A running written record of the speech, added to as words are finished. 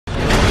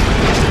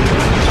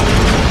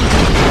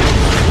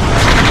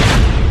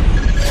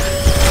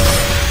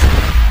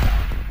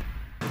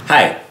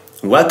Hi,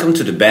 welcome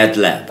to the B.A.D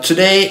lab.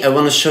 Today I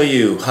want to show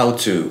you how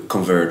to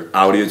convert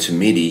audio to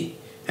MIDI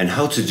and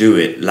how to do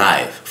it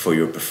live for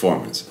your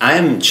performance. I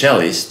am a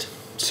cellist,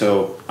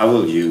 so I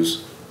will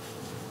use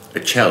a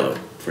cello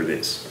for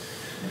this.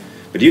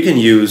 But you can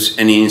use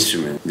any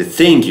instrument. The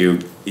thing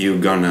you're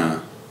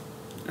gonna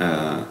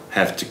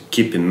have to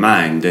keep in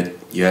mind that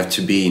you have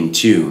to be in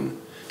tune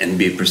and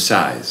be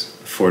precise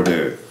for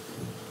the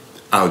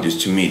audio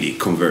to MIDI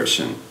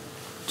conversion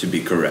to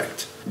be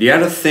correct. The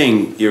other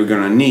thing you're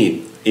gonna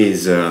need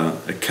is a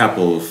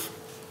couple of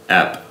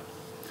apps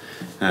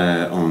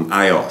on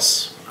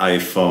iOS,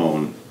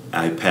 iPhone,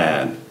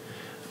 iPad.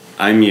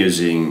 I'm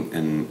using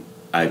an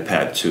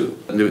iPad too.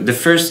 The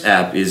first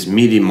app is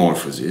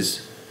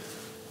MidiMorphosis,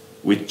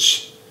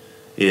 which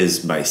is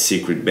by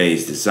Secret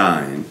Bass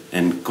Design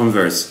and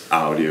converts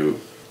audio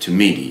to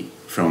MIDI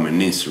from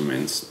an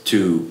instrument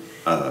to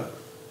a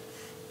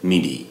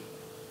MIDI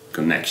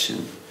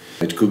connection.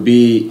 It could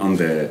be on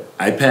the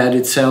iPad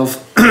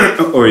itself,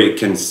 or you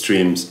can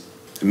stream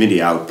a MIDI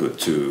output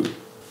to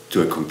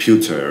a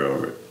computer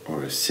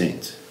or a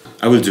synth.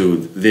 I will do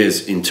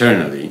this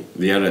internally.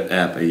 The other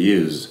app I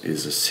use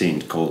is a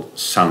synth called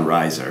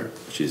Sunrizer,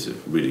 which is a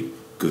really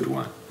good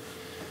one.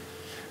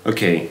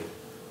 Okay,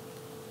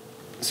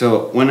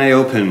 so when I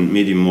open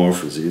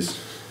MidiMorphosis,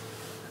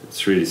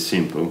 it's really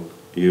simple.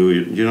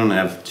 You don't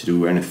have to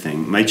do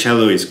anything. My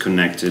cello is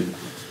connected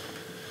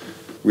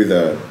with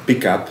a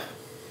pickup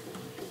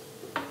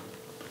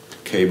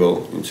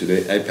cable into the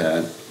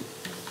iPad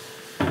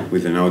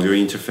with an audio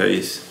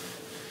interface.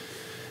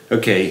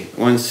 Okay,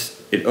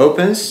 once it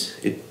opens,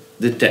 it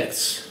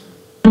detects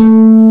the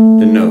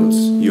notes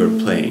you're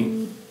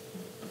playing.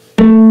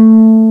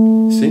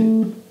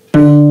 See?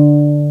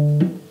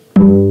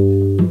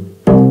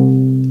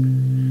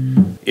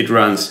 It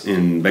runs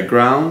in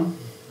background,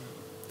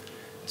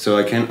 so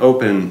I can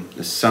open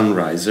the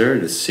Sunrizer,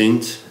 the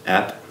synth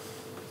app,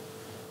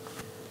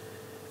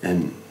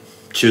 and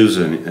choose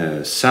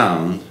a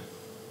sound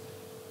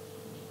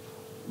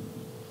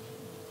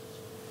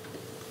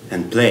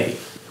and play.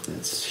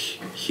 Let's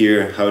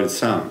hear how it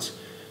sounds.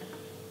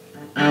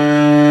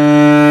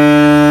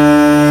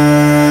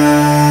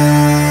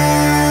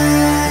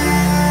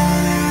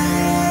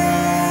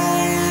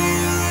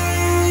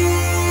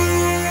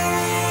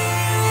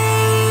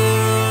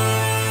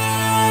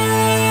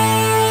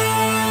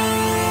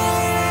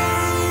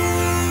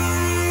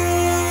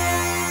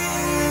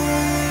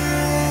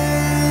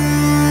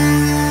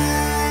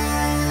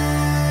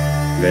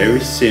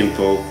 Very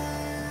simple.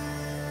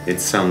 It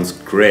sounds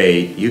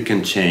great. You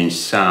can change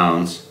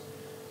sounds.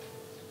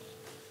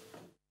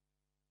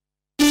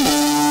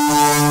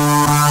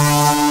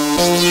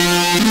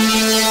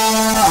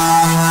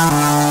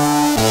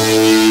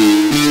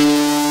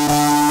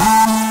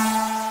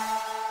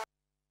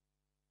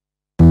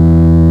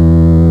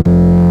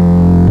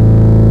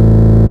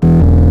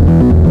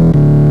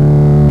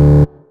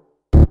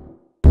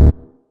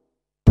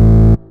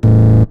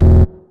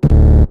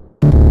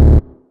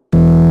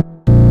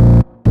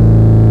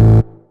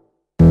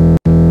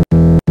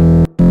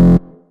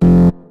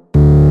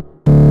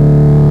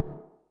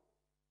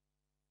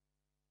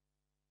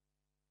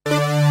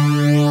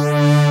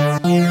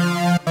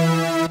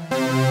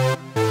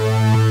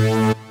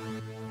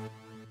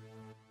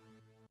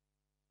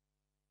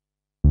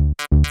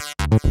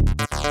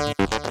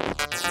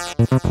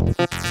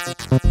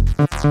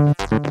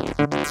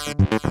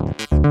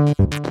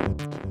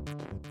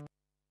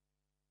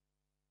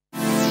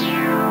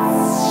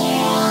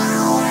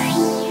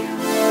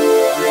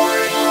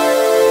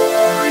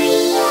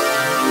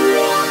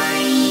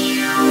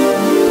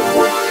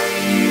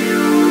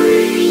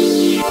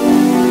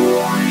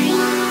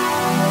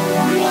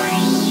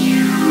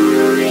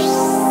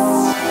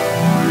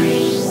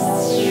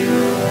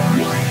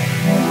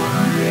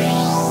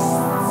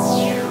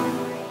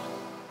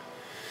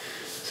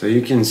 So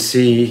you can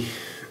see,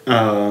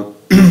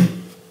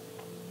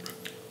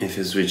 if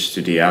you switch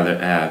to the other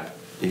app,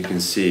 you can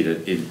see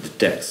that it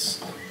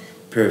detects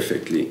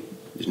perfectly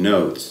the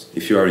notes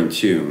if you are in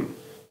tune.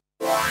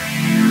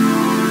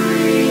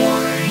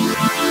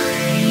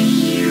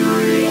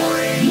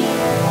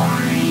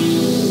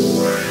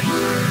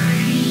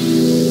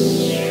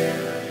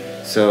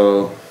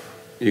 So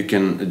you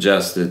can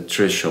adjust the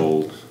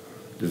threshold,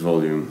 the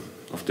volume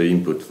of the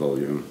input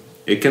volume.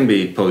 It can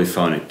be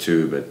polyphonic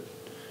too, but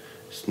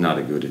it's not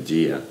a good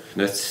idea.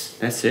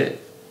 That's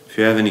it. If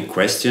you have any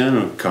question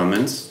or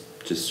comments,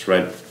 just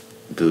write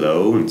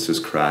below and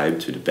subscribe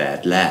to the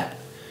B.A.D lab.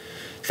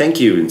 Thank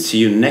you and see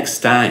you next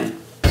time.